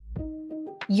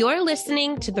You're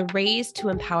listening to the Raised to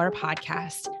Empower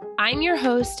podcast. I'm your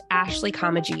host, Ashley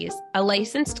Comagese, a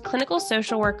licensed clinical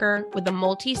social worker with a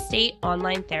multi-state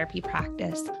online therapy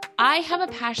practice. I have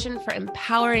a passion for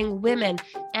empowering women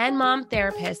and mom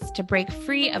therapists to break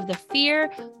free of the fear,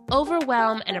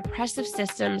 overwhelm, and oppressive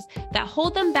systems that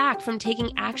hold them back from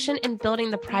taking action and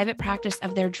building the private practice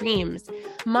of their dreams.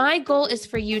 My goal is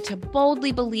for you to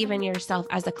boldly believe in yourself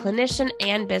as a clinician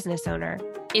and business owner.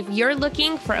 If you're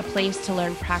looking for a place to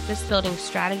learn practice building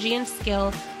strategy and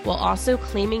skill while also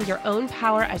claiming your own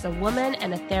power as a woman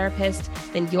and a therapist,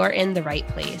 then you're in the right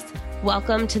place.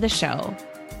 Welcome to the show.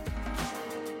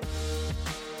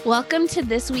 Welcome to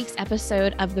this week's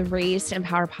episode of the Raised to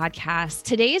Empower podcast.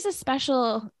 Today is a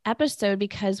special episode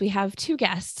because we have two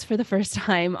guests for the first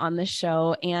time on the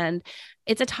show, and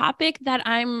it's a topic that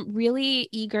I'm really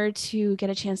eager to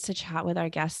get a chance to chat with our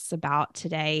guests about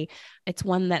today. It's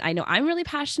one that I know I'm really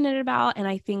passionate about, and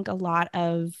I think a lot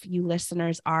of you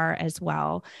listeners are as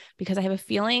well, because I have a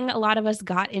feeling a lot of us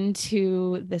got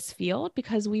into this field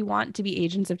because we want to be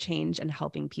agents of change and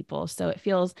helping people. So it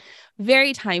feels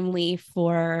very timely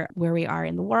for where we are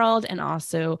in the world and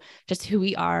also just who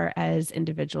we are as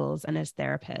individuals and as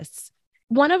therapists.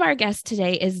 One of our guests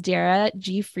today is Dara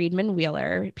G.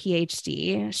 Friedman-Wheeler,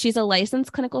 PhD. She's a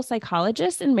licensed clinical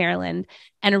psychologist in Maryland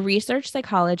and a research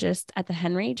psychologist at the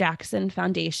Henry Jackson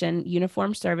Foundation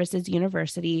Uniformed Services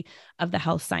University of the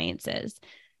Health Sciences.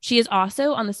 She is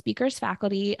also on the speakers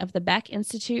faculty of the Beck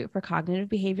Institute for Cognitive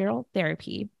Behavioral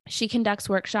Therapy. She conducts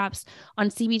workshops on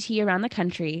CBT around the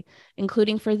country,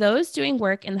 including for those doing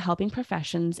work in the helping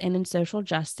professions and in social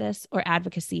justice or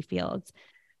advocacy fields.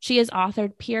 She has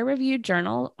authored peer-reviewed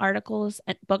journal articles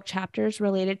and book chapters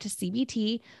related to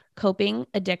CBT, coping,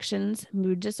 addictions,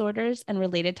 mood disorders, and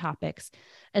related topics,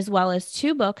 as well as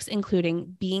two books,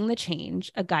 including Being the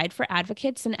Change, a guide for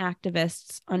advocates and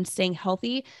activists on staying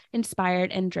healthy,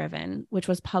 inspired, and driven, which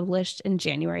was published in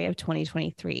January of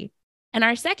 2023. And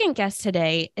our second guest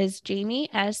today is Jamie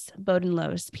S.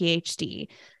 Bodenlos, PhD.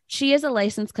 She is a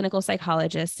licensed clinical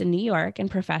psychologist in New York and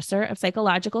professor of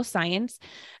psychological science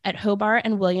at Hobart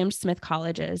and William Smith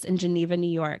Colleges in Geneva,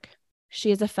 New York.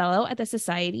 She is a fellow at the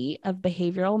Society of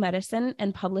Behavioral Medicine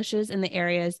and publishes in the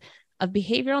areas of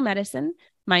behavioral medicine,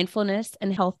 mindfulness,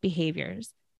 and health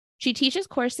behaviors. She teaches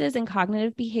courses in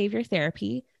cognitive behavior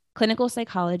therapy, clinical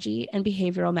psychology, and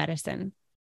behavioral medicine.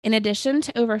 In addition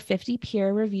to over 50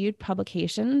 peer-reviewed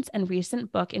publications and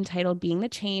recent book entitled Being the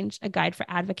Change, a guide for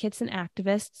advocates and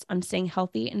activists on staying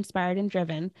healthy, inspired, and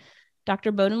driven,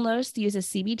 Dr. Bodenlos uses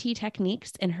CBT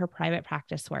techniques in her private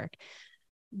practice work.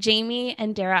 Jamie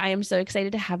and Dara, I am so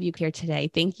excited to have you here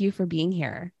today. Thank you for being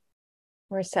here.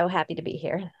 We're so happy to be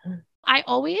here. I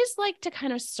always like to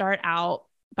kind of start out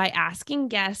by asking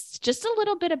guests just a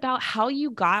little bit about how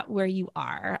you got where you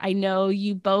are. I know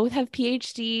you both have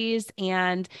PhDs,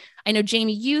 and I know,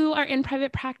 Jamie, you are in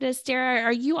private practice. Dara,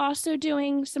 are you also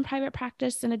doing some private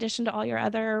practice in addition to all your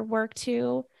other work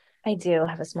too? I do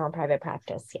have a small private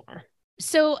practice, yeah.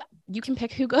 So you can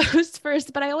pick who goes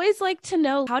first, but I always like to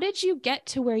know, how did you get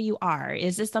to where you are?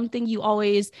 Is this something you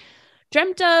always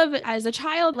dreamt of as a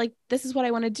child? Like, this is what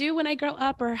I want to do when I grow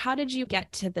up? Or how did you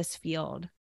get to this field?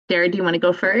 Dara, do you want to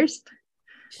go first?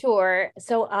 Sure.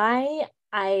 So I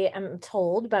am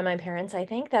told by my parents, I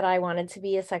think, that I wanted to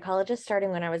be a psychologist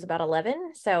starting when I was about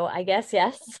 11. So I guess,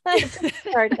 yes, I should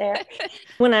start there.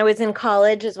 When I was in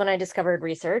college is when I discovered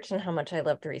research and how much I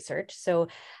loved research. So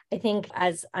I think,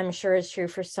 as I'm sure is true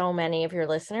for so many of your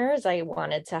listeners, I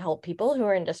wanted to help people who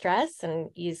are in distress and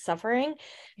ease suffering.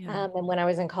 Yeah. And when I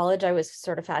was in college, I was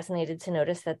sort of fascinated to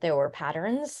notice that there were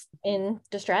patterns in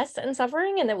distress and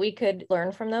suffering, and that we could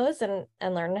learn from those and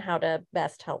learn how to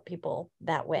best help people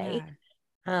that way. Yeah.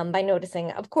 By noticing,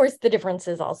 of course, the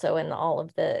differences also in all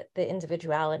of the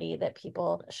individuality that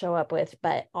people show up with,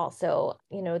 but also,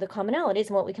 the commonalities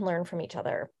and what we can learn from each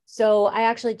other. So I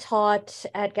actually taught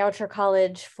at Goucher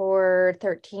College for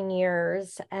 13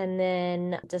 years and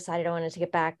then decided I wanted to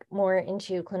get back more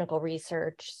into clinical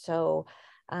research. So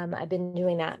I've been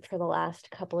doing that for the last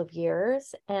couple of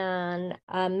years, and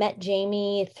met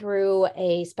Jamie through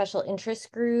a special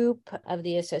interest group of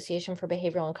the Association for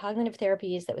Behavioral and Cognitive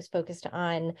Therapies that was focused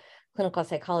on clinical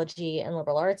psychology and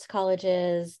liberal arts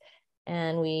colleges.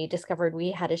 And we discovered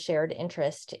we had a shared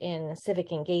interest in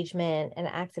civic engagement and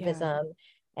activism,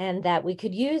 and that we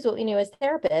could use what we knew as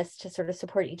therapists to sort of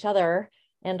support each other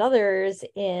and others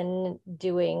in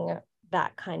doing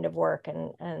that kind of work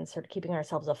and sort of keeping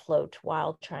ourselves afloat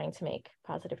while trying to make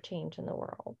positive change in the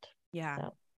world. Yeah.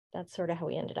 So that's sort of how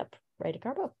we ended up writing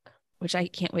our book. Which I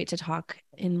can't wait to talk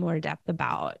in more depth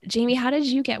about. Jamie, how did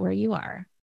you get where you are?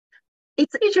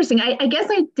 It's interesting. I guess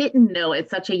I didn't know at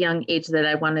such a young age that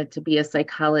I wanted to be a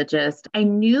psychologist. I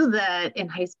knew that in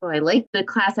high school, I liked the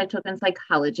class I took in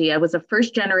psychology. I was a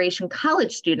first generation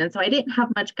college student, so I didn't have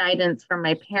much guidance from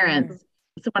my parents.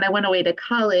 Sure. So when I went away to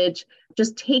college,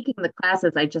 just taking the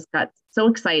classes, I just got so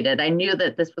excited. I knew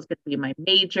that this was going to be my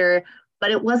major. But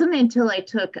it wasn't until I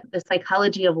took the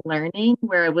psychology of learning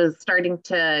where I was starting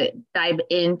to dive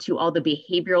into all the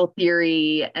behavioral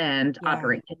theory and Yeah.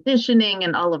 operant conditioning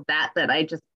and all of that that I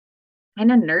just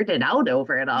kind of nerded out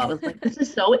over it all. I was like, this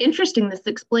is so interesting. This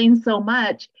explains so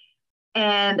much.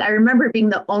 And I remember being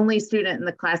the only student in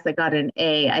the class that got an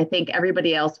A. I think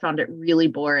everybody else found it really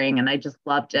boring and I just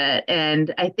loved it.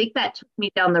 And I think that took me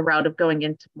down the route of going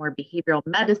into more behavioral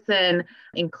medicine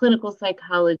and clinical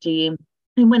psychology.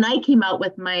 And when I came out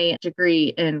with my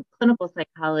degree in clinical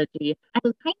psychology, I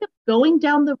was kind of going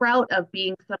down the route of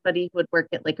being somebody who would work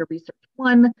at like a research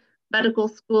one medical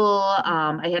school.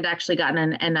 I had actually gotten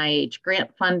an NIH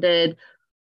grant funded.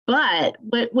 But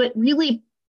what really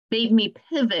made me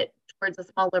pivot towards a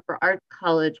small liberal arts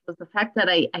college was the fact that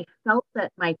I felt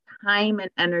that my time and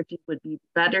energy would be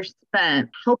better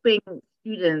spent helping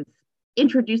students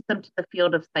introduce them to the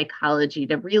field of psychology,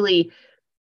 to really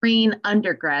train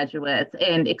undergraduates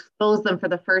and expose them for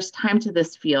the first time to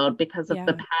this field because of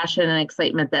the Yeah. passion and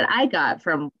excitement that I got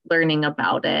from learning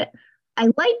about it.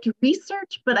 I liked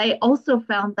research, but I also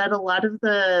found that a lot of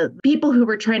the people who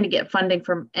were trying to get funding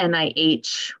from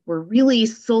NIH were really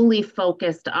solely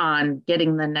focused on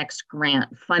getting the next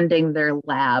grant, funding their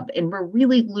lab, and we're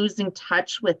really losing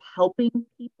touch with helping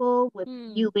people, with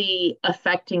really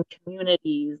affecting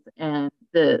communities and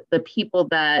the people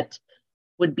that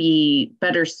would be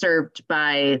better served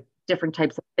by different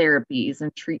types of therapies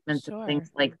and treatments and Sure. things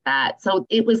like that. So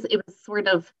it was sort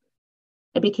of,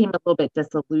 I became a little bit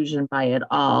disillusioned by it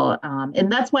all.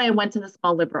 And that's why I went to the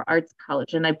small liberal arts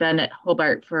college. And I've been at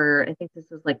Hobart for, I think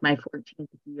this is like my 14th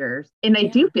year. And I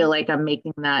do feel like I'm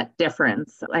making that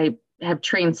difference. I have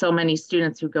trained so many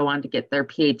students who go on to get their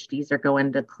PhDs or go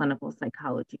into clinical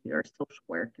psychology or social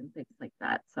work and things like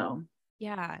that. So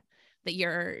Yeah. That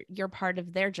you're part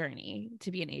of their journey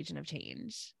to be an agent of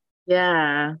change.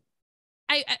 yeah.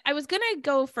 I was going to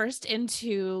go first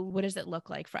into what does it look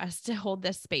like for us to hold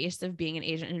this space of being an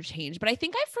agent of change. But I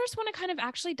think I first want to kind of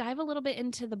actually dive a little bit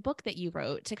into the book that you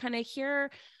wrote to kind of hear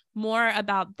more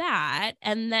about that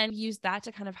and then use that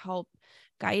to kind of help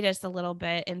guide us a little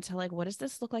bit into like, what does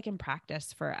this look like in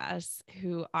practice for us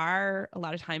who are a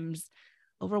lot of times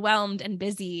overwhelmed and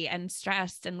busy and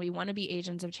stressed and we want to be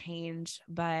agents of change,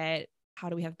 but how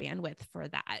do we have bandwidth for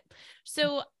that?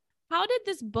 So how did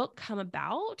this book come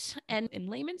about? And in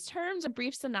layman's terms, a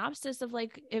brief synopsis of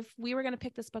like, if we were going to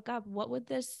pick this book up, what would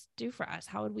this do for us?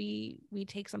 How would we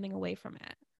take something away from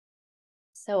it?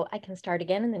 So I can start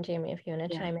again, and then Jamie, if you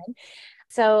want to chime in.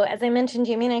 So as I mentioned,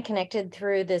 Jamie and I connected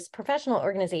through this professional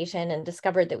organization and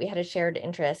discovered that we had a shared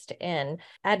interest in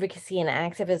advocacy and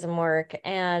activism work,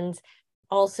 and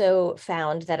also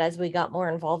found that as we got more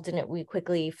involved in it, we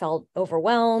quickly felt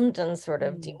overwhelmed and sort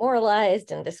of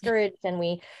demoralized and discouraged. And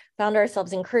we found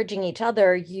ourselves encouraging each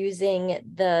other using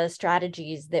the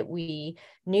strategies that we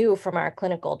knew from our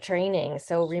clinical training.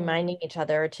 So reminding each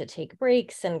other to take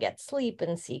breaks and get sleep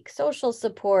and seek social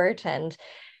support and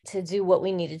to do what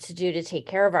we needed to do to take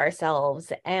care of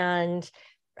ourselves. And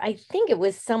I think it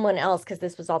was someone else, because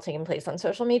this was all taking place on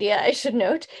social media, I should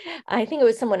note. I think it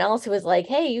was someone else who was like,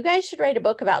 hey, you guys should write a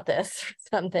book about this or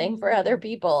something for other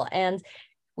people. And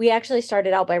we actually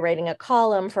started out by writing a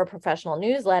column for a professional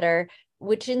newsletter,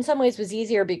 which in some ways was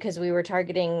easier because we were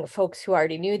targeting folks who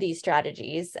already knew these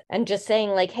strategies and just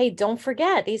saying like, hey, don't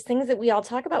forget these things that we all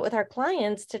talk about with our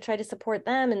clients to try to support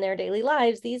them in their daily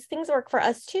lives. These things work for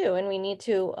us too, and we need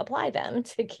to apply them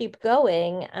to keep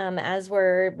going as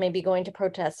we're maybe going to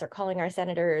protests or calling our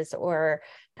senators or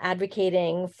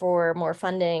advocating for more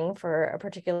funding for a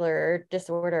particular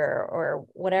disorder or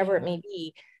whatever it may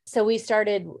be. So we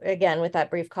started again with that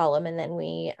brief column, and then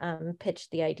we pitched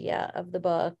the idea of the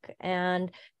book.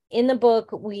 And in the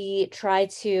book, we try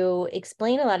to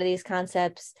explain a lot of these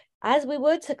concepts as we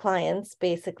would to clients,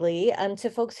 basically, to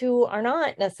folks who are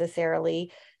not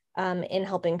necessarily in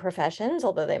helping professions,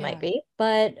 although they might be,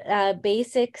 but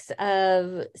basics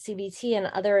of CBT and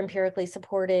other empirically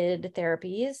supported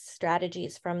therapies,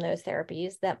 strategies from those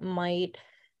therapies that might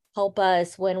help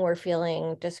us when we're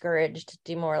feeling discouraged,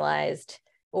 demoralized,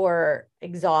 or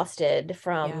exhausted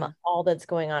from all that's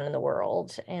going on in the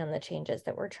world and the changes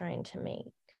that we're trying to make.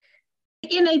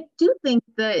 And I do think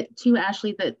that too,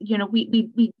 Ashley, that, you know,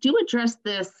 we do address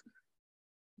this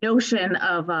notion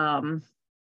of, I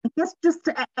guess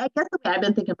the way I've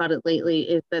been thinking about it lately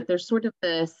is that there's sort of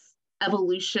this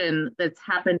evolution that's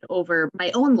happened over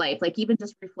my own life, like even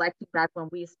just reflecting back when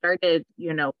we started,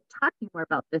 talking more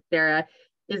about this, Dara,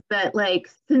 is that like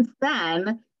since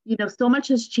then, so much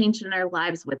has changed in our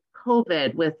lives with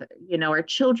COVID, with, our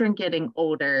children getting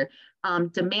older,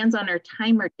 demands on our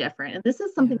time are different. And this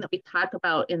is something that we talk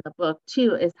about in the book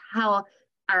too, is how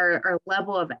our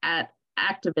level of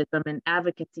activism and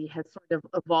advocacy has sort of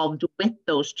evolved with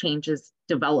those changes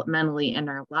developmentally in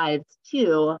our lives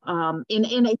too. And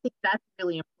I think that's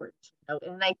really important to note.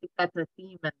 And I think that's a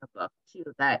theme in the book too,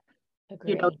 that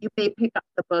you may pick up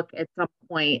the book at some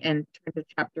point and turn to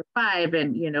chapter 5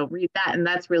 and, read that. And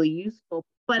that's really useful.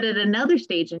 But at another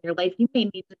stage in your life, you may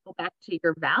need to go back to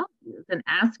your values and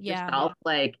ask yourself,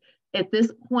 like, at this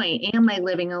point, am I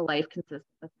living a life consistent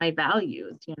with my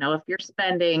values? If you're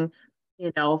spending,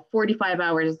 45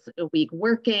 hours a week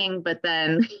working, but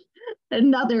then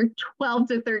another 12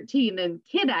 to 13 in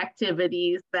kid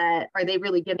activities, that are they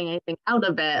really getting anything out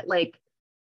of it? Like,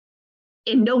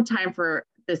 in no time for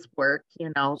this work,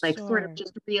 sort of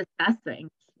just reassessing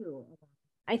too.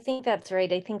 I think that's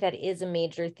right. I think that is a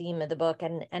major theme of the book,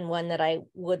 and one that I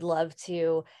would love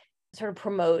to sort of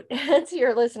promote to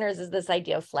your listeners is this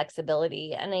idea of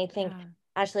flexibility. And I think,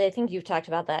 Ashley, I think you've talked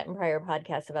about that in prior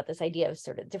podcasts about this idea of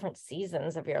sort of different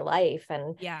seasons of your life.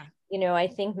 And, I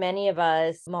think many of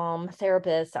us mom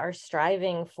therapists are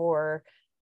striving for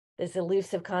this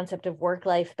elusive concept of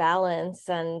work-life balance.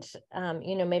 And,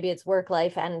 maybe it's work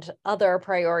life and other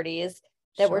priorities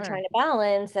that we're trying to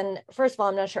balance. And first of all,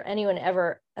 I'm not sure anyone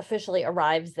ever officially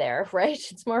arrives there, right?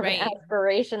 It's more of an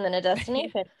aspiration than a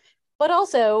destination. But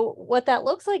also what that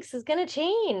looks like is going to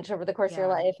change over the course of your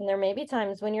life. And there may be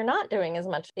times when you're not doing as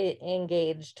much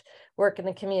engaged work in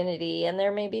the community. And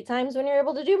there may be times when you're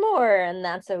able to do more, and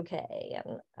that's okay.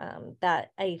 And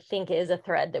that, I think, is a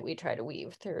thread that we try to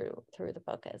weave through the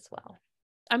book as well.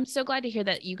 I'm so glad to hear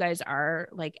that you guys are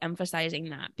like emphasizing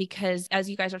that, because as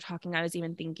you guys are talking, I was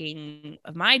even thinking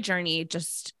of my journey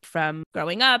just from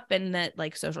growing up, and that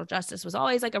like social justice was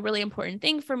always like a really important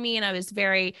thing for me. And I was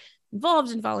very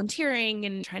involved in volunteering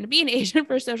and trying to be an agent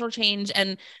for social change.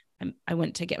 And I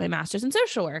went to get my master's in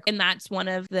social work, and that's one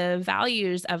of the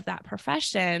values of that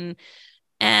profession.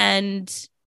 And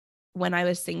when I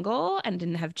was single and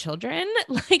didn't have children,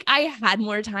 like I had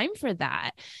more time for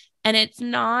that. And it's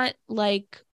not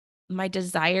like my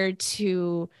desire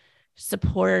to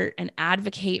support and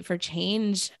advocate for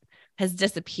change has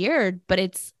disappeared, but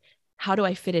it's how do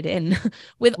I fit it in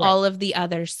with all of the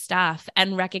other stuff,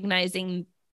 and recognizing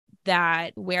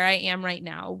that where I am right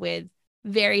now with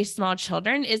very small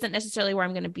children isn't necessarily where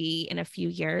I'm going to be in a few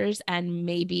years. And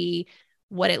maybe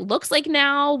what it looks like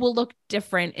now will look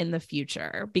different in the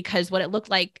future, because what it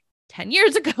looked like 10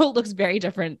 years ago looks very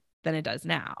different than it does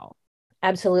now.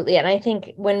 Absolutely. And I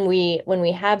think when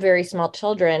we have very small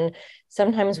children,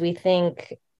 sometimes we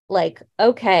think like,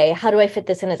 okay, how do I fit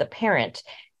this in as a parent?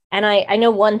 And I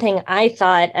know one thing I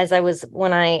thought as I was,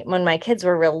 when my kids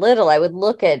were real little, I would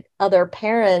look at other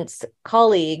parents,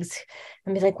 colleagues,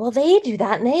 and be like, well, they do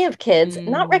that and they have kids,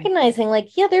 not recognizing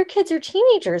like, yeah, their kids are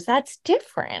teenagers. That's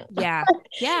different. Yeah.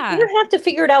 You don't have to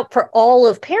figure it out for all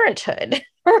of parenthood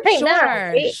now.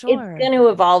 Right? It's going to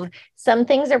evolve. Some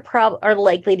things are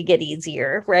likely to get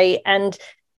easier, right? And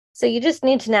so you just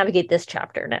need to navigate this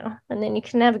chapter now, and then you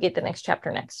can navigate the next chapter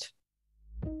next.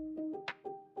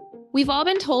 We've all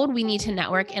been told we need to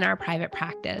network in our private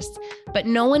practice, but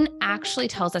no one actually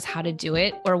tells us how to do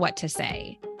it or what to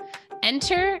say.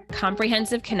 Enter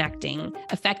Comprehensive Connecting,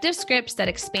 effective scripts that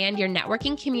expand your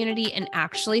networking community and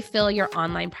actually fill your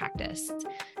online practice.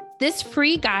 This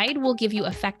free guide will give you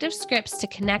effective scripts to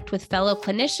connect with fellow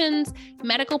clinicians,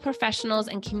 medical professionals,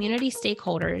 and community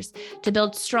stakeholders to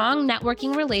build strong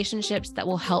networking relationships that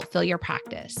will help fill your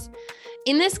practice.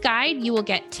 In this guide, you will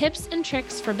get tips and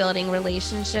tricks for building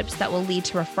relationships that will lead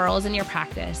to referrals in your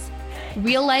practice,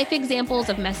 real-life examples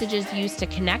of messages used to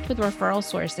connect with referral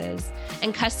sources,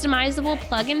 and customizable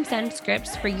plug-and-send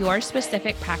scripts for your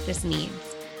specific practice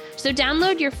needs. So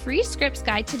download your free scripts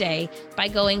guide today by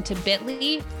going to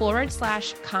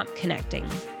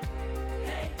bit.ly/compconnecting.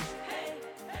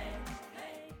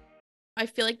 I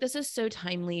feel like this is so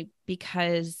timely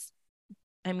because,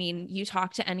 I mean, you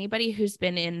talk to anybody who's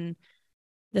been in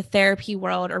the therapy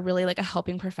world or really like a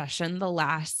helping profession the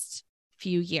last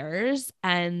few years,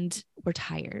 and we're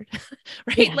tired,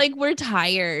 right? Yeah. Like we're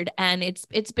tired, and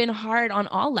it's been hard on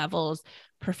all levels,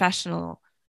 professional,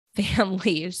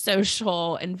 family,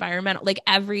 social, environmental, like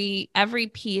every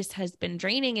piece has been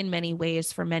draining in many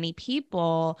ways for many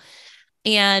people.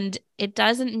 And it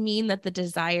doesn't mean that the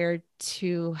desire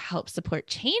to help support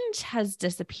change has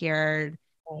disappeared,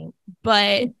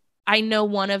 but I know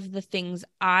one of the things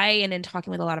and in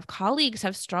talking with a lot of colleagues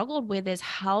have struggled with is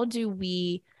how do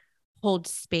we hold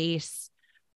space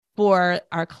for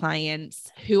our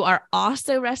clients who are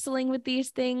also wrestling with these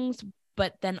things,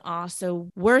 but then also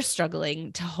we're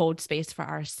struggling to hold space for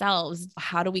ourselves.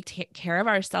 How do we take care of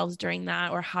ourselves during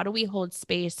that? Or how do we hold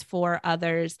space for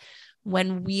others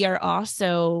when we are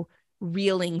also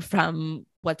reeling from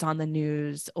what's on the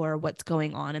news or what's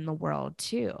going on in the world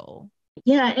too?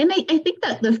 Yeah, and I think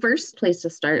that the first place to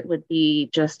start would be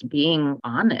just being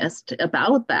honest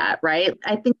about that, right?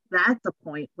 I think that's a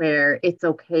point where it's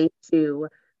okay to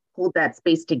hold that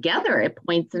space together at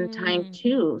points in time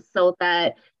too, so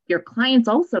that your clients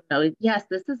also know, yes,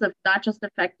 this is not just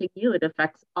affecting you, it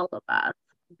affects all of us.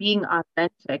 Being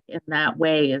authentic in that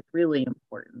way is really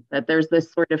important, that there's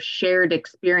this sort of shared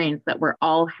experience that we're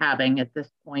all having at this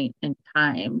point in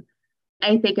time.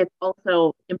 I think it's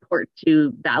also important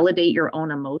to validate your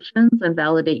own emotions and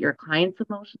validate your client's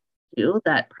emotions too.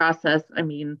 That process, I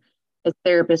mean, as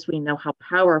therapists, we know how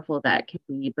powerful that can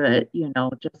be, but,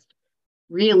 just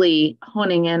really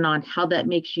honing in on how that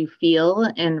makes you feel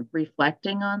and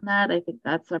reflecting on that, I think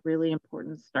that's a really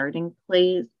important starting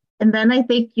place. And then I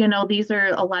think, these are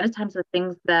a lot of times the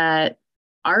things that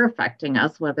are affecting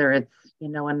us, whether it's,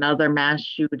 another mass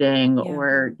shooting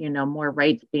or, more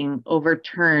rights being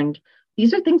overturned.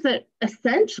 These are things that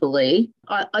essentially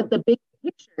the big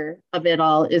picture of it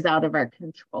all is out of our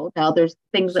control. Now, there's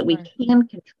things that we can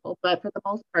control, but for the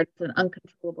most part, it's an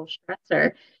uncontrollable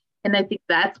stressor. And I think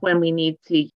that's when we need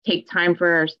to take time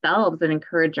for ourselves and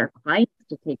encourage our clients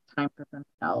to take time for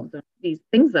themselves. And these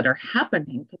things that are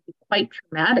happening can be quite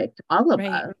traumatic to all of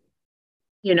us.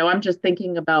 I'm just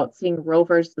thinking about seeing Roe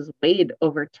versus Wade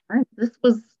overturned. This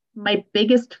was my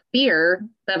biggest fear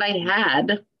that I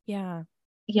had. Yeah.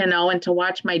 And to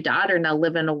watch my daughter now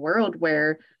live in a world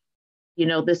where,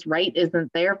 this right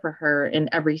isn't there for her in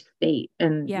every state.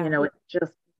 And, it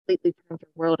just completely turned her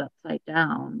world upside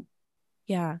down.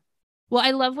 Yeah. Well,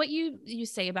 I love what you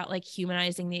say about like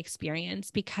humanizing the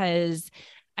experience, because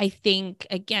I think,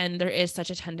 again, there is such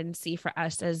a tendency for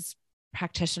us as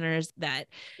practitioners that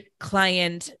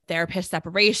client therapist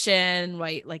separation,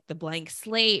 right? Like the blank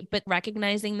slate, but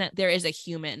recognizing that there is a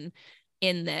human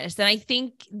in this. And I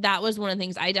think that was one of the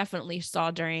things I definitely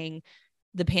saw during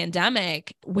the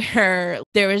pandemic, where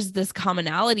there was this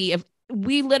commonality of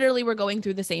we literally were going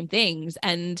through the same things,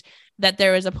 and that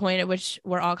there was a point at which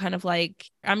we're all kind of like,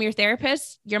 I'm your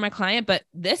therapist, you're my client, but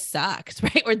this sucks,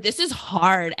 right? Or this is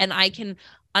hard and I can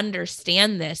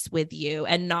understand this with you,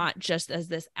 and not just as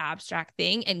this abstract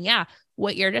thing. And yeah,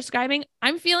 what you're describing,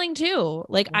 I'm feeling too.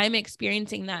 Like I'm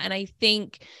experiencing that. And I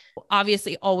think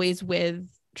obviously always with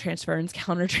transference,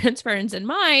 countertransference in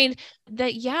mind,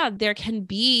 that yeah, there can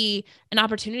be an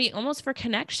opportunity almost for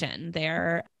connection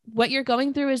there. What you're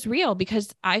going through is real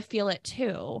because I feel it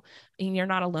too. And you're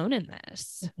not alone in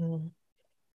this. Mm-hmm.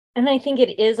 And I think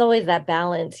it is always that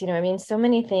balance, so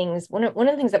many things. One of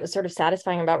the things that was sort of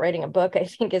satisfying about writing a book, I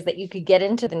think, is that you could get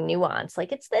into the nuance,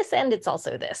 like it's this and it's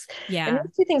also this. Yeah. And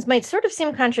those two things might sort of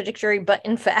seem contradictory, but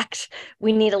in fact,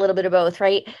 we need a little bit of both,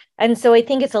 right? And so I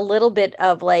think it's a little bit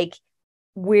of like,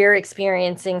 we're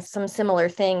experiencing some similar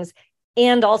things.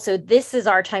 And also, this is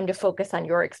our time to focus on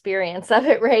your experience of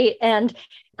it, right? And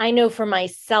I know for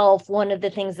myself, one of the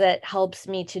things that helps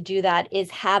me to do that is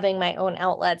having my own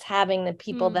outlets, having the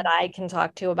people that I can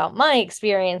talk to about my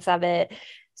experience of it,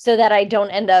 so that I don't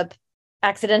end up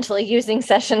accidentally using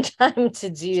session time to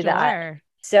do that.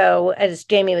 So as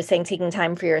Jamie was saying, taking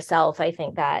time for yourself, I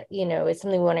think that, is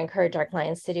something we want to encourage our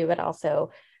clients to do, but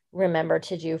also remember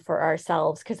to do for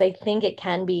ourselves, because I think it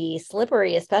can be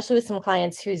slippery, especially with some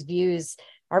clients whose views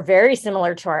are very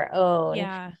similar to our own.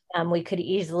 Yeah. We could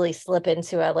easily slip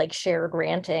into a like shared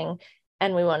ranting,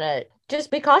 and we want to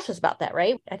just be cautious about that,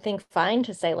 right? I think fine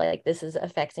to say like, this is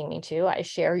affecting me too. I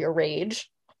share your rage.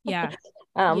 Yeah.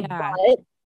 But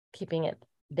keeping it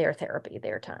their therapy,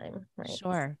 their time, right?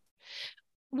 Sure.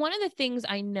 One of the things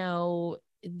I know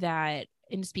that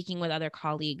in speaking with other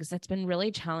colleagues, that's been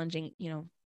really challenging,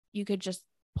 you could just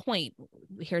point,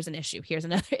 here's an issue, here's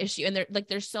another issue. And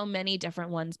there's so many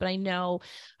different ones, but I know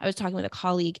I was talking with a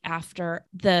colleague after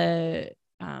the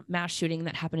mass shooting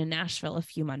that happened in Nashville a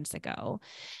few months ago,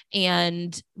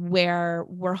 and where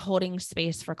we're holding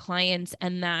space for clients,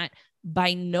 and that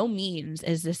by no means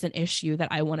is this an issue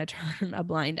that I want to turn a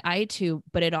blind eye to,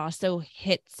 but it also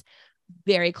hits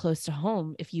very close to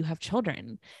home if you have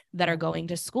children that are going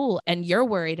to school and you're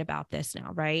worried about this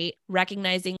now, right?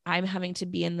 Recognizing I'm having to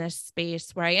be in this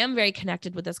space where I am very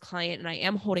connected with this client and I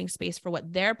am holding space for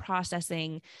what they're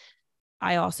processing.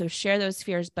 I also share those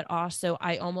fears, but also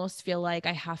I almost feel like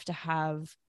I have to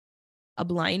have a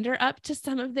blinder up to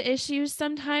some of the issues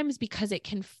sometimes because it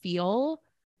can feel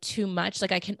too much.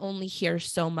 Like I can only hear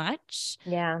so much.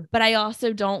 Yeah. But I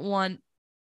also don't want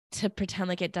to pretend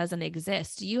like it doesn't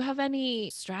exist. Do you have any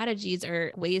strategies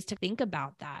or ways to think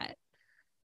about that?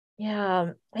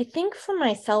 Yeah, I think for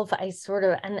myself, I sort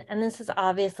of, and this is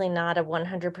obviously not a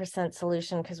 100%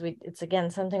 solution because it's again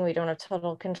something we don't have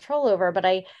total control over, but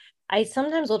I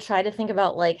sometimes will try to think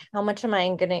about like how much am I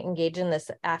going to engage in this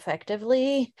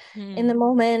affectively in the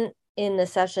moment in the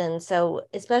session. So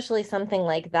especially something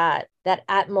like that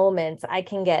at moments I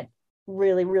can get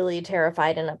really, really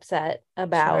terrified and upset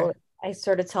about. Sure. I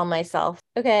sort of tell myself,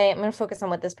 okay, I'm going to focus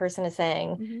on what this person is saying.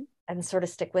 Mm-hmm. And sort of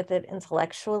stick with it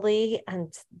intellectually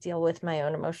and deal with my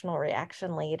own emotional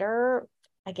reaction later.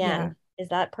 Again, is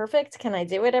that perfect? Can I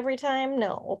do it every time?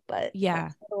 No, but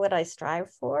that's what I strive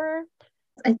for.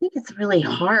 I think it's really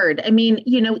hard. I mean,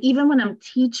 even when I'm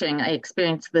teaching, I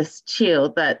experience this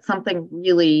too, that something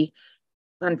really,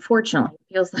 unfortunately,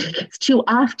 feels like it's too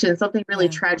often something really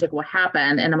tragic will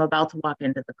happen and I'm about to walk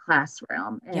into the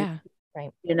classroom. And right.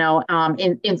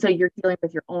 And so you're dealing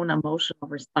with your own emotional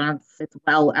response as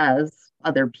well as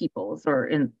other people's, or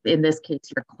in this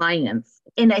case, your clients.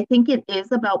 And I think it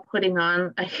is about putting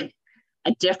on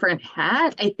a different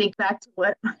hat. I think back to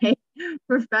what my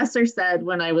professor said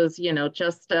when I was,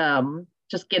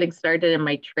 just getting started in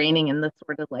my training in the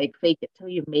sort of like fake it till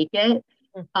you make it.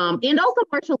 And also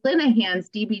Marshall Linehan's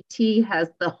DBT has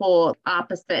the whole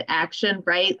opposite action,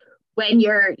 right? When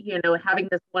you're, having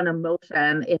this one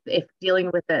emotion, if dealing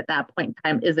with it at that point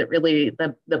in time, is it really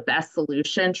the best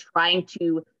solution? Trying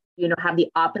to, have the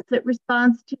opposite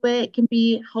response to it can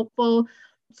be helpful.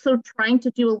 So trying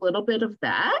to do a little bit of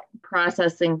that,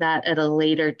 processing that at a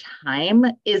later time.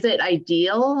 Is it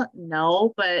ideal?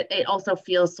 No, but it also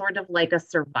feels sort of like a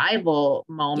survival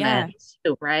moment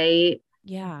too, right?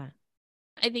 Yeah.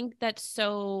 I think that's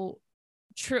so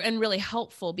true and really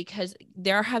helpful because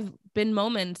there have been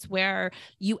moments where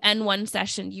you end one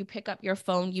session, you pick up your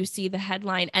phone, you see the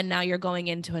headline, and now you're going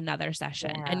into another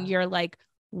session and you're like,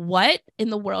 what in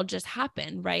the world just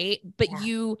happened? Right. But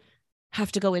you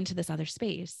have to go into this other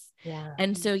space. Yeah.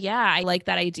 And so, I like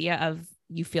that idea of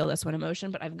you feel this one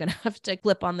emotion, but I'm going to have to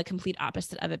flip on the complete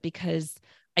opposite of it because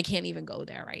I can't even go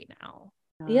there right now.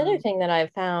 The other thing that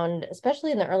I've found,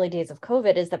 especially in the early days of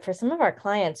COVID, is that for some of our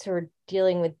clients who are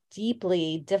dealing with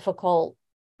deeply difficult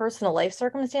personal life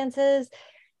circumstances,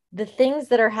 the things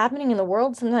that are happening in the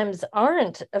world sometimes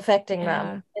aren't affecting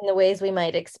them in the ways we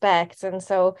might expect. And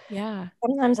so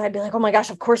sometimes I'd be like, oh my gosh,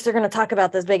 of course they're going to talk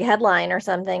about this big headline or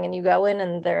something. And you go in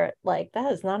and they're like,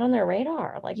 that is not on their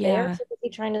radar. Like they are typically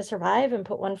trying to survive and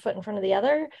put one foot in front of the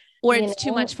other. Or it's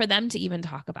too much for them to even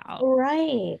talk about.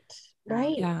 Right.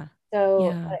 Yeah.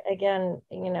 So again,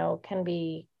 can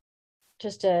be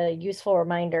just a useful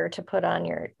reminder to put on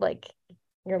your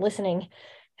listening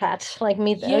hat, like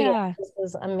me.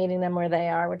 I'm meeting them where they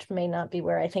are, which may not be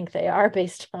where I think they are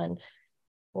based on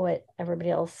what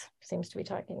everybody else seems to be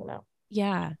talking about.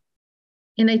 Yeah.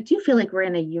 And I do feel like we're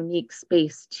in a unique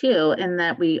space too, in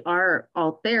that we are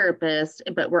all therapists,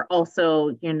 but we're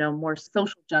also, more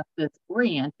social justice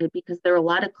oriented because there are a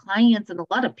lot of clients and a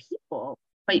lot of people,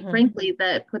 quite frankly,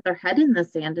 that put their head in the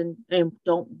sand and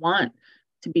don't want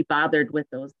to be bothered with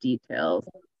those details.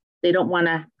 They don't want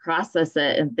to process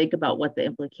it and think about what the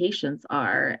implications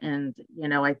are. And,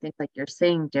 I think like you're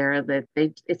saying, Dara, that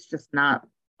it's just not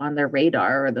on their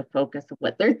radar or the focus of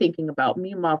what they're thinking about.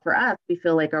 Meanwhile, for us, we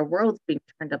feel like our world's being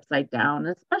turned upside down,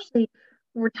 especially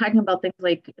when we're talking about things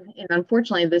like, and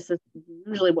unfortunately, this is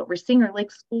usually what we're seeing are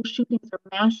like school shootings or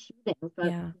mass shootings.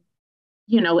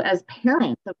 But, as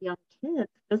parents of young kids,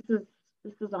 this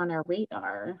is on our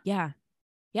radar. Yeah.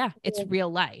 Yeah. It's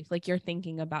real life. Like you're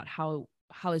thinking about how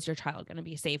is your child going to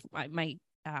be safe? My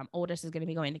oldest is going to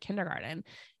be going to kindergarten, and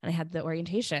I had the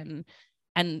orientation,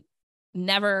 and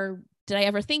never did I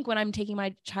ever think when I'm taking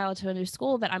my child to a new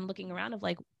school that I'm looking around of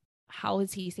like, how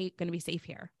is he going to be safe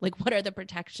here? Like, what are the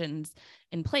protections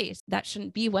in place? That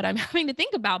shouldn't be what I'm having to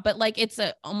think about, but like, it's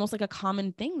almost like a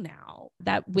common thing now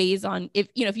that weighs on, if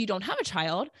you don't have a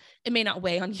child, it may not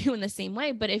weigh on you in the same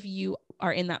way, but if you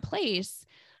are in that place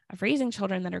of raising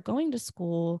children that are going to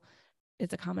school,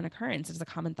 it's a common occurrence. It's a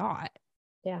common thought.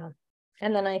 Yeah.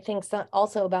 And then I think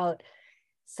also about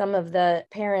some of the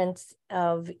parents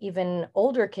of even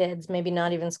older kids, maybe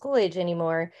not even school age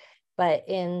anymore, but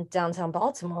in downtown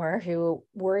Baltimore, who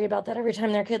worry about that every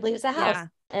time their kid leaves the house.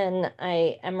 And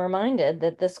I am reminded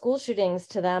that the school shootings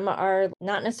to them are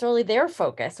not necessarily their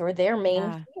focus or their main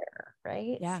fear,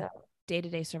 right? Yeah. So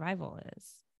day-to-day survival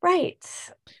is. Right.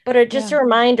 But just a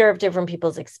reminder of different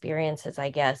people's experiences, I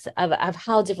guess, of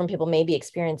how different people may be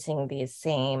experiencing these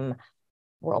same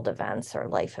world events or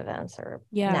life events or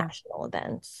national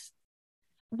events.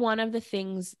 One of the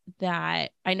things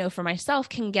that I know for myself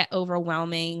can get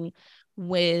overwhelming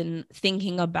when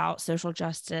thinking about social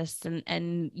justice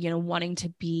and wanting to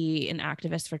be an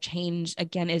activist for change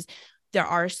again is there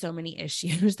are so many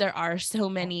issues. There are so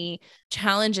many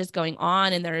challenges going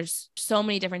on, and there's so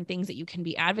many different things that you can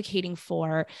be advocating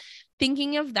for.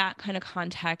 Thinking of that kind of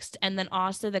context, and then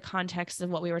also the context of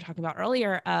what we were talking about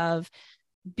earlier of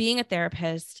being a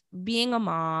therapist, being a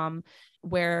mom,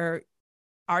 where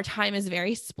our time is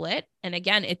very split. And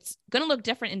again, it's going to look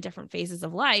different in different phases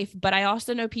of life. But I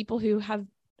also know people who have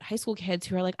high school kids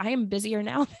who are like, I am busier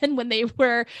now than when they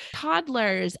were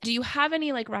toddlers. Do you have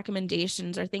any like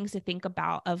recommendations or things to think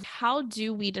about of how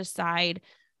do we decide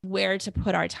where to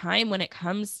put our time when it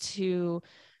comes to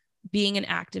being an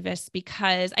activist?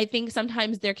 Because I think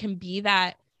sometimes there can be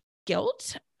that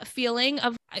guilt feeling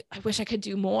of, I wish I could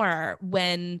do more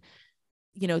when,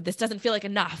 this doesn't feel like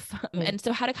enough. And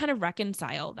so how to kind of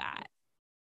reconcile that?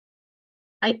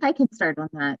 I can start on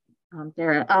that,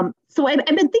 Dara. So I've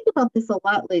been thinking about this a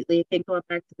lot lately. I think going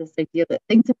back to this idea that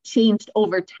things have changed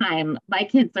over time. My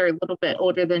kids are a little bit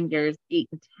older than yours, 8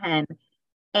 and 10.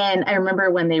 And I remember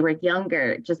when they were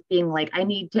younger, just being like, I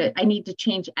need to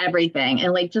change everything.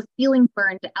 And like just feeling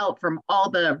burned out from all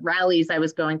the rallies I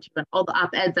was going to and all the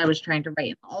op-eds I was trying to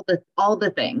write, and all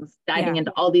the things, diving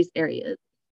into all these areas.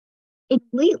 And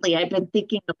lately I've been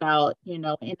thinking about, and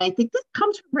I think this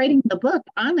comes from writing the book,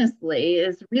 honestly,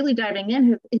 is really diving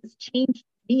in. It's changed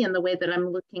me in the way that I'm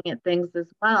looking at things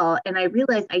as well. And I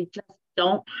realize I just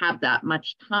don't have that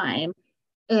much time.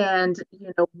 And,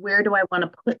 where do I want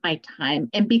to put my time?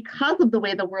 And because of the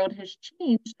way the world has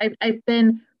changed, I've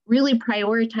been really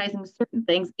prioritizing certain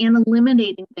things and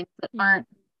eliminating things that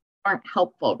aren't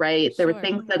helpful, right? There were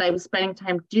things that I was spending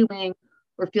time doing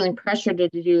or feeling pressured to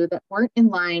do that weren't in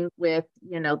line with,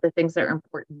 the things that are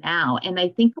important now. And I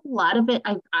think a lot of it,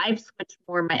 I've switched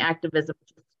more my activism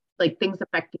to like things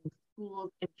affecting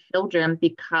schools and children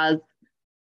because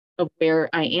of where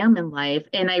I am in life.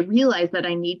 And I realized that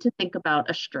I need to think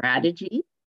about a strategy.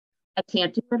 I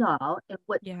can't do it all. And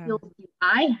what skills do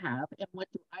I have and what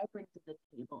do I bring to the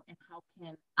table? And how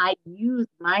can I use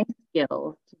my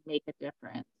skills to make a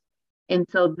difference? And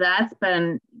so that's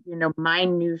been, my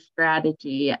new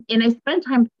strategy. And I spend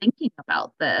time thinking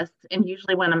about this, and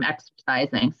usually when I'm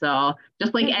exercising. So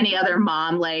just like any other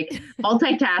mom, like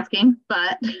multitasking,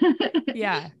 but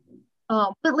yeah.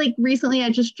 But like recently,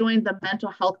 I just joined the mental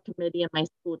health committee in my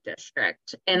school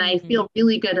district, and I feel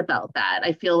really good about that.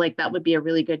 I feel like that would be a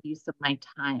really good use of my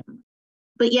time.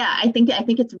 But yeah, I think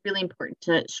it's really important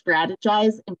to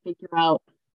strategize and figure out,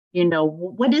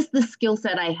 what is the skill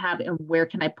set I have and where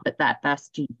can I put that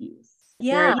best to use?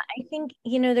 Yeah, I think,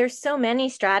 there's so many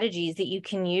strategies that you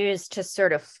can use to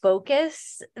sort of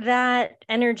focus that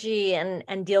energy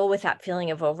and deal with that feeling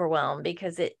of overwhelm,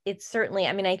 because it's certainly,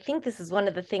 I think this is one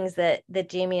of the things that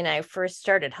Jamie and I first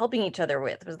started helping each other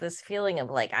with, was this feeling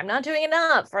of like, I'm not doing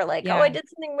enough, or like, oh, I did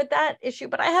something with that issue,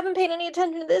 but I haven't paid any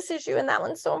attention to this issue, and that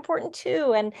one's so important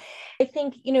too. And I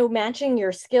think, matching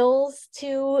your skills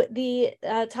to the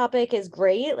topic is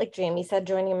great. Like Jamie said,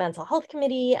 joining a mental health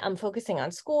committee, focusing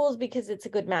on schools because it's a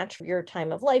good match for your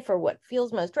time of life or what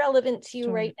feels most relevant to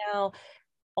you right now.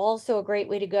 Also a great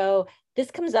way to go.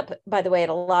 This comes up, by the way, at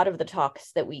a lot of the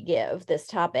talks that we give, this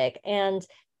topic. And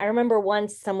I remember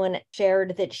once someone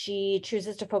shared that she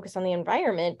chooses to focus on the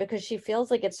environment because she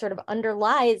feels like it sort of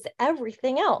underlies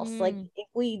everything else. Like if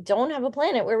we don't have a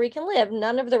planet where we can live,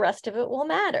 none of the rest of it will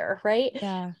matter, right?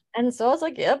 Yeah. And so I was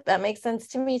like, yep, that makes sense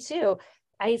to me too.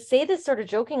 I say this sort of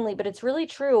jokingly, but it's really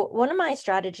true. One of my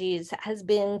strategies has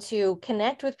been to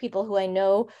connect with people who I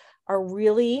know are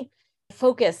really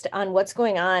focused on what's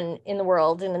going on in the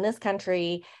world and in this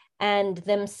country, and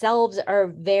themselves are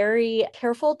very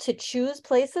careful to choose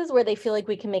places where they feel like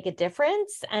we can make a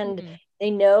difference. And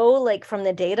they know, like from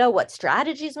the data, what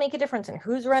strategies make a difference and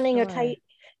who's running a tight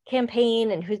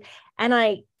campaign and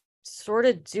I sort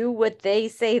of do what they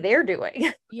say they're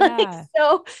doing.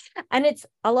 And it's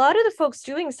a lot of the folks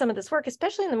doing some of this work,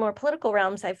 especially in the more political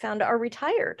realms, I've found are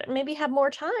retired and maybe have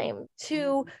more time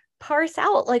to parse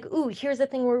out like, ooh, here's a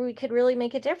thing where we could really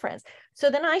make a difference.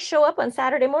 So then I show up on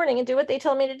Saturday morning and do what they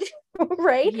tell me to do,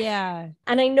 right? Yeah.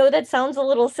 And I know that sounds a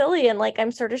little silly and like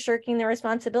I'm sort of shirking the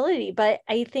responsibility, but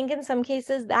I think in some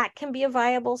cases that can be a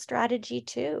viable strategy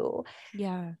too.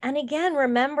 Yeah. And again,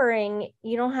 remembering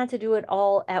you don't have to do it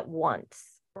all at once,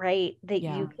 right? That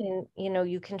you can,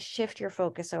 you can shift your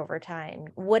focus over time.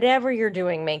 Whatever you're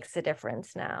doing makes a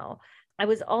difference now. I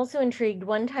was also intrigued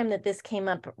one time that this came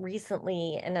up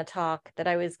recently in a talk that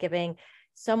I was giving.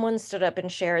 someone stood up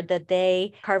and shared that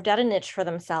they carved out a niche for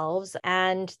themselves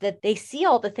and that they see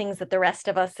all the things that the rest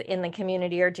of us in the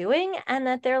community are doing, and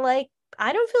that they're like,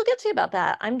 I don't feel guilty about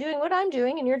that. I'm doing what I'm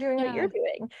doing and you're doing what you're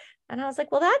doing. And I was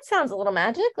like, well, that sounds a little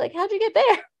magic. Like, how'd you get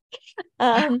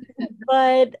there?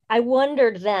 But I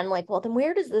wondered then, like, well, then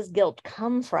where does this guilt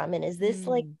come from? And is this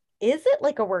like, is it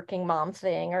like a working mom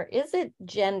thing, or is it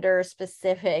gender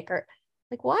specific, or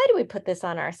like, why do we put this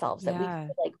on ourselves that we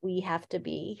feel like we have to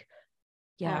be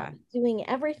doing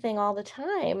everything all the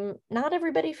time? Not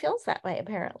everybody feels that way,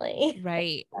 apparently.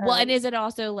 Right. Well, and is it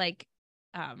also like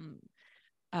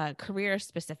career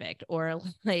specific or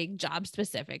like job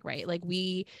specific, right? Like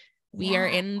we are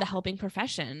in the helping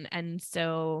profession. And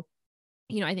so,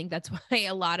 I think that's why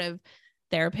a lot of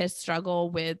therapists struggle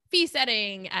with fee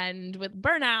setting and with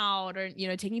burnout or,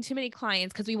 taking too many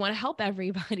clients, because we want to help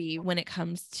everybody when it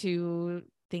comes to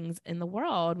things in the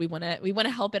world. We want to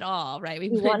help it all, right? We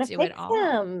want to do it all.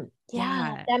 Them.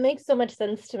 Yeah, that makes so much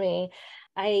sense to me.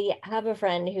 I have a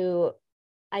friend who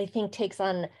I think takes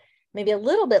on maybe a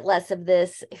little bit less of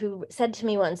this, who said to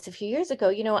me once a few years ago,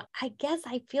 I guess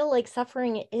I feel like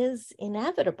suffering is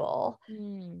inevitable.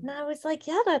 And I was like,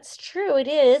 yeah, that's true. It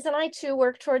is. And I too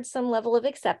work towards some level of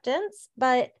acceptance,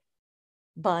 but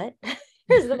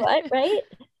here's the but, right?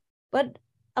 But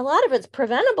a lot of it's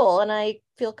preventable, and I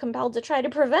feel compelled to try to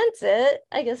prevent it.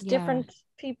 I guess different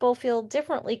people feel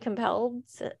differently compelled.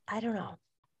 I don't know.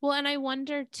 Well, and I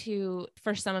wonder too,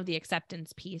 for some of the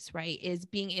acceptance piece, right, is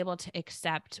being able to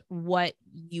accept what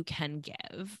you can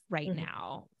give right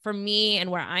now. For me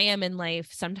and where I am in life,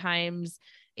 sometimes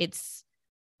it's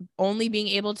only being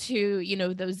able to,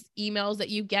 those emails that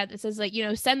you get that says like,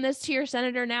 send this to your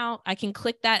senator now. I can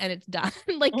click that and it's done.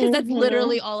 Like, because that's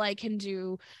literally all I can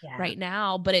do right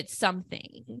now, but it's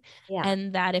something.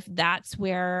 And that if that's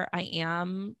where I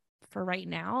am for right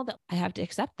now, that I have to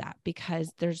accept that,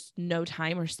 because there's no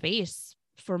time or space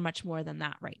for much more than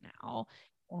that right now.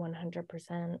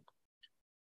 100%.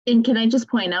 And can I just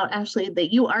point out, Ashley,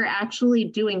 that you are actually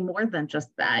doing more than just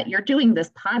that. You're doing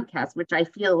this podcast, which I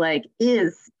feel like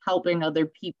is helping other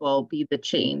people be the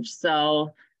change.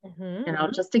 So,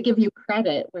 just to give you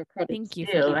credit where credit's due.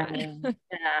 For that. I mean,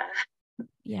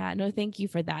 yeah, no, thank you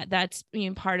for that. That's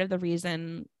part of the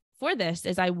reason for this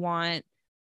is I want,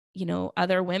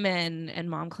 other women and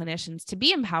mom clinicians to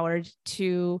be empowered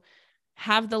to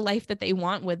have the life that they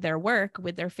want with their work,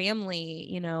 with their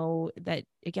family, that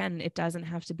again, it doesn't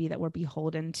have to be that we're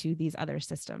beholden to these other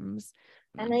systems.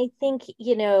 And I think,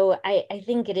 I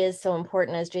think it is so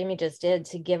important, as Jamie just did,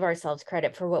 to give ourselves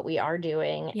credit for what we are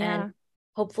doing. And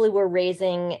hopefully we're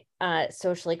raising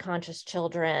socially conscious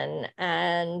children,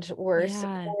 and we're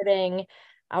supporting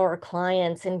our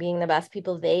clients and being the best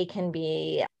people they can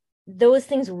be. Those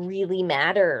things really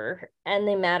matter, and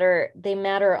they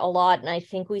matter a lot. And I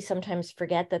think we sometimes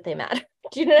forget that they matter.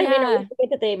 Do you know what I mean? We forget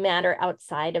that they matter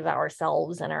outside of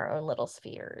ourselves and our own little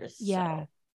spheres. Yeah. So.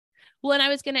 Well, and I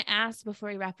was going to ask before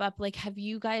we wrap up, like, have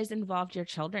you guys involved your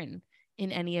children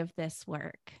in any of this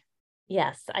work?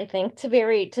 Yes, I think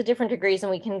to different degrees,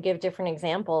 and we can give different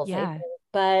examples. Yeah.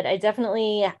 But I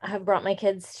definitely have brought my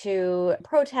kids to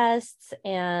protests,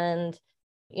 and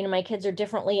my kids are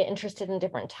differently interested in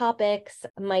different topics.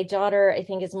 My daughter, I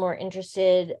think, is more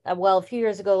interested, a few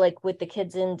years ago, like with the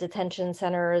kids in detention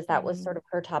centers, that was sort of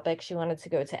her topic. She wanted to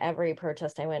go to every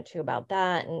protest I went to about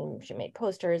that, and she made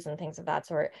posters and things of that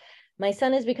sort. My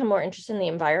son has become more interested in the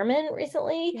environment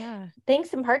recently,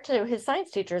 thanks in part to his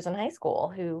science teachers in high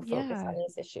school who focus on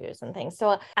these issues and things.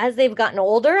 So as they've gotten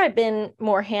older, I've been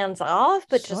more hands-off,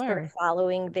 but just sort of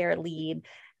following their lead.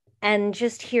 And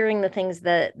just hearing the things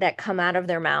that come out of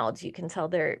their mouths, you can tell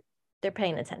they're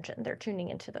paying attention. They're tuning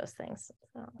into those things.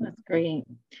 So. That's great.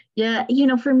 Yeah.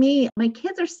 For me, my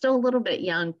kids are still a little bit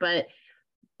young, but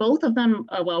both of them,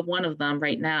 one of them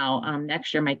right now,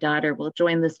 next year, my daughter will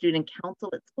join the student council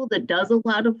at school that does a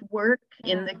lot of work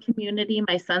in the community.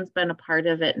 My son's been a part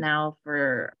of it now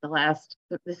for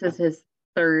this is his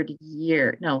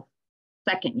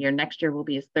second year. Next year will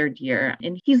be his third year.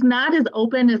 And he's not as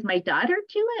open as my daughter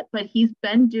to it, but he's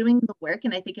been doing the work.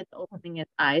 And I think it's opening his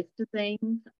eyes to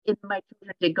things. My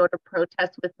children did go to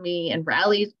protests with me and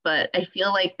rallies, but I feel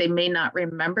like they may not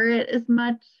remember it as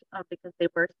much because they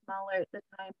were smaller at the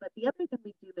time. But the other thing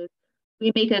we do is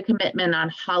we make a commitment on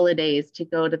holidays to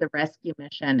go to the rescue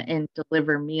mission and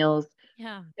deliver meals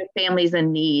to families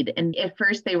in need. And at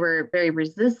first they were very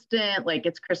resistant, like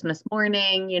it's Christmas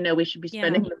morning, we should be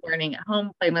spending the morning at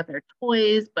home playing with our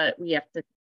toys, but we have to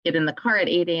get in the car at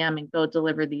 8 a.m. and go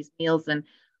deliver these meals. And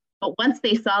But once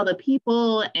they saw the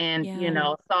people and,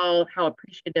 saw how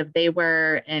appreciative they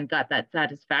were and got that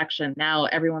satisfaction, now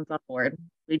everyone's on board.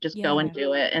 We just go and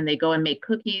do it. And they go and make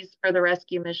cookies for the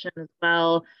rescue mission as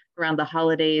well around the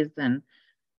holidays. And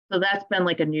so that's been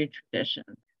like a new tradition.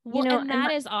 Well, and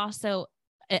that is also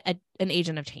an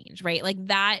agent of change, right? Like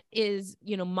that is,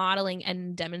 modeling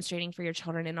and demonstrating for your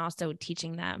children and also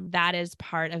teaching them. That is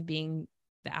part of being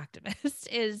the activist,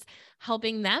 is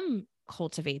helping them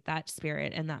cultivate that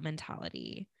spirit and that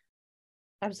mentality.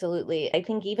 Absolutely. I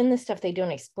think even the stuff they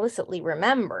don't explicitly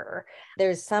remember,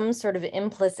 there's some sort of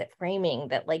implicit framing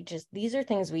that like, just these are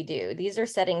things we do. These are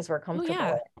settings we're comfortable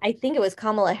in. I think it was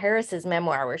Kamala Harris's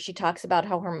memoir where she talks about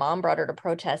how her mom brought her to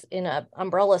protest in an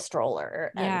umbrella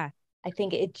stroller. Yeah. And I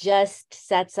think it just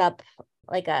sets up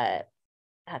like a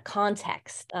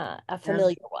context, a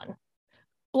familiar one.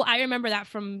 Well, I remember that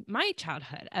from my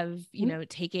childhood of,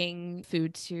 taking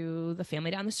food to the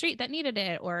family down the street that needed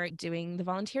it, or doing the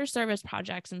volunteer service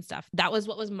projects and stuff. That was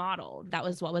what was modeled. That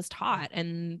was what was taught.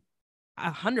 And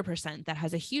 100% that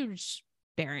has a huge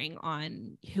bearing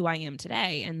on who I am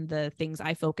today and the things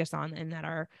I focus on and that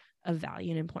are of value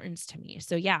and importance to me.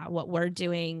 So yeah, what we're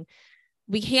doing,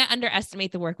 we can't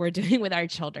underestimate the work we're doing with our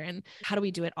children. How do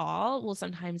we do it all? Well,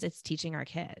 sometimes it's teaching our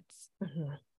kids.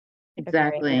 Mm-hmm.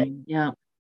 Exactly. Yeah.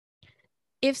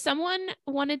 If someone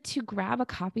wanted to grab a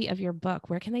copy of your book,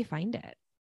 where can they find it?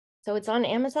 So it's on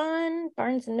Amazon,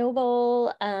 Barnes &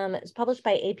 Noble. It's published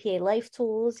by APA Life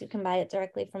Tools. You can buy it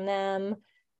directly from them.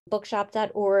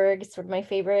 Bookshop.org, sort of my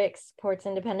favorite, supports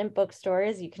independent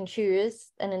bookstores. You can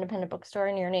choose an independent bookstore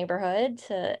in your neighborhood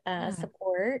to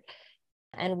support.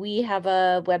 And we have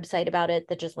a website about it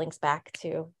that just links back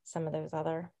to some of those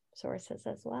other sources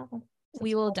as well. So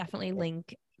we will definitely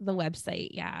link the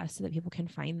website, so that people can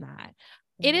find that.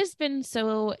 It has been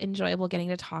so enjoyable getting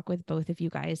to talk with both of you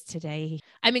guys today.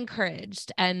 I'm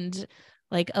encouraged and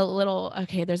like there's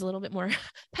a little bit more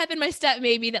pep in my step,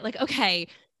 maybe that like, okay,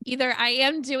 either I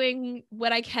am doing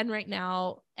what I can right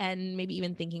now and maybe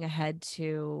even thinking ahead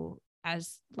to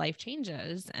as life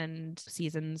changes and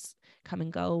seasons come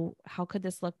and go, how could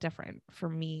this look different for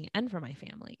me and for my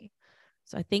family?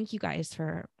 So I thank you guys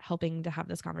for helping to have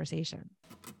this conversation.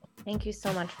 Thank you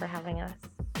so much for having us.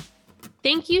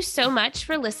 Thank you so much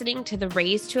for listening to the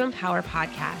Raise to Empower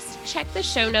podcast. Check the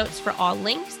show notes for all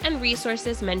links and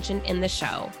resources mentioned in the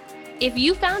show. If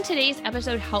you found today's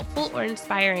episode helpful or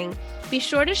inspiring, be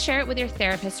sure to share it with your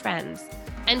therapist friends.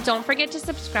 And don't forget to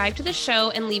subscribe to the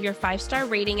show and leave your 5-star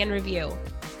rating and review.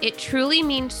 It truly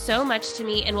means so much to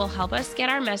me and will help us get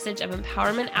our message of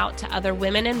empowerment out to other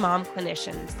women and mom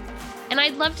clinicians. And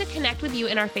I'd love to connect with you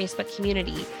in our Facebook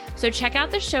community. So check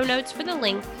out the show notes for the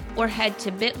link or head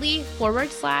to bit.ly/raise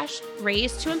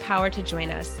to empower to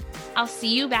join us. I'll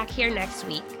see you back here next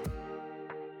week.